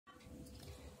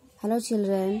Hello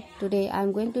children, today I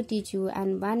am going to teach you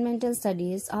Environmental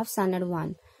Studies of Standard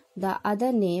 1. The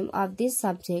other name of this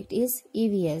subject is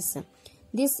EVS.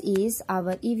 This is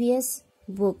our EVS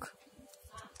book.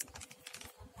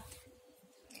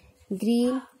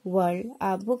 Green World,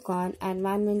 a book on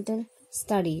environmental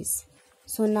studies.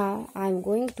 So now I am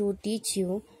going to teach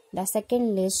you the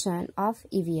second lesson of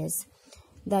EVS.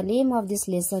 The name of this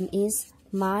lesson is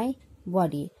My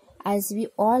Body. As we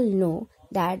all know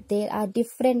that there are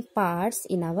different parts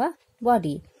in our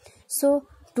body. So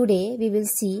today we will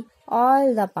see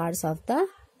all the parts of the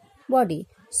body.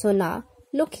 So now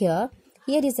look here.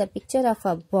 Here is a picture of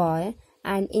a boy,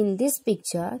 and in this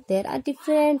picture there are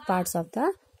different parts of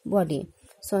the body.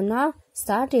 So now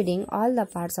start reading all the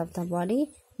parts of the body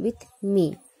with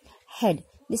me. Head.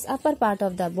 This upper part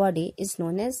of the body is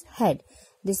known as head.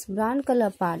 This brown color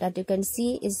part that you can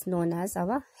see is known as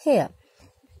our hair.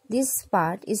 This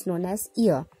part is known as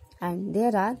ear, and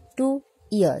there are two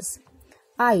ears.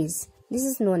 Eyes. This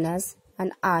is known as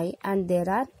an eye, and there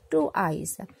are two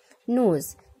eyes.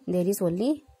 Nose. There is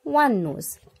only one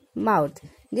nose. Mouth.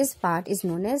 This part is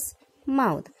known as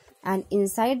mouth, and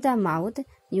inside the mouth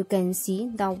you can see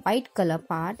the white color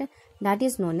part that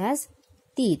is known as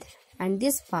teeth, and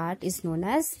this part is known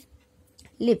as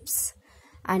lips.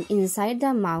 And inside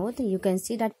the mouth you can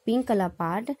see that pink color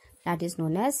part that is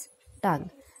known as tongue.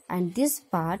 And this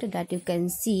part that you can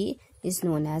see is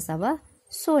known as our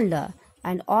shoulder.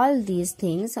 And all these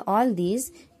things, all these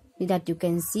that you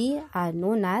can see are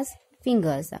known as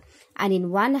fingers. And in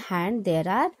one hand there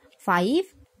are 5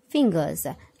 fingers.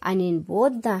 And in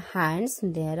both the hands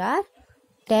there are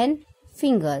 10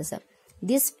 fingers.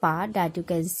 This part that you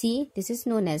can see, this is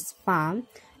known as palm.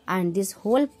 And this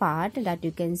whole part that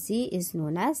you can see is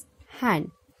known as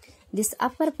hand. This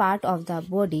upper part of the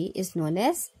body is known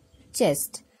as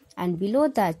chest. And below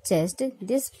the chest,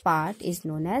 this part is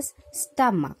known as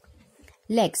stomach.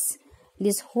 Legs.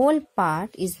 This whole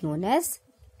part is known as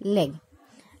leg.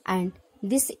 And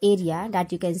this area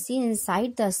that you can see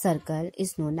inside the circle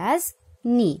is known as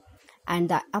knee. And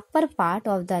the upper part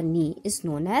of the knee is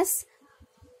known as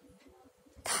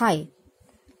thigh.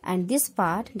 And this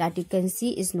part that you can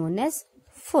see is known as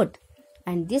foot.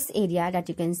 And this area that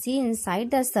you can see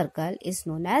inside the circle is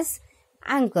known as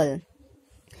ankle.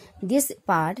 This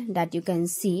part that you can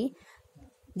see,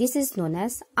 this is known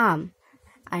as arm,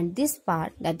 and this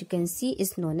part that you can see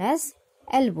is known as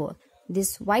elbow.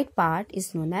 This white part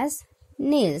is known as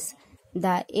nails.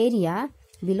 The area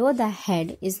below the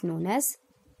head is known as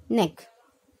neck.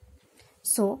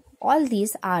 So all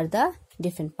these are the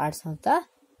different parts of the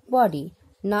body.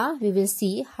 Now we will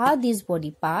see how these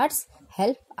body parts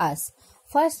help us.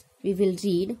 First we will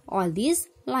read all these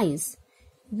lines.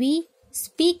 We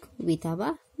speak with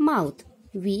our mouth.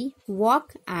 We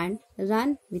walk and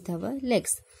run with our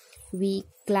legs. We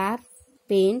clap,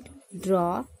 paint,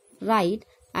 draw, write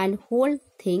and hold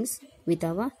things with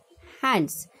our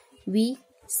hands. We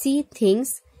see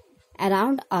things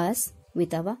around us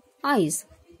with our eyes.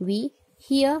 We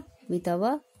hear with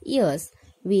our ears.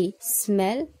 We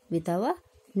smell with our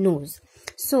nose.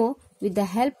 So with the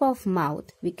help of mouth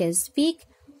we can speak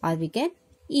or we can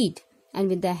eat, and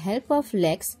with the help of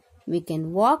legs we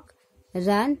can walk,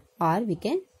 run or we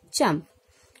can jump,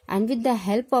 and with the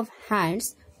help of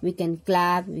hands we can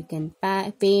clap, we can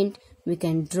paint, we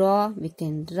can draw, we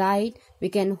can write, we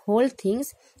can hold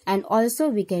things, and also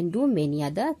we can do many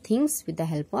other things with the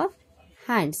help of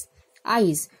hands.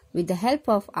 Eyes. With the help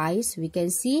of eyes we can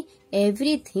see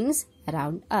everything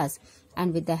around us,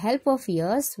 and with the help of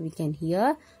ears we can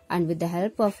hear, and with the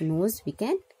help of nose we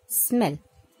can smell.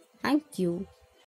 Thank you.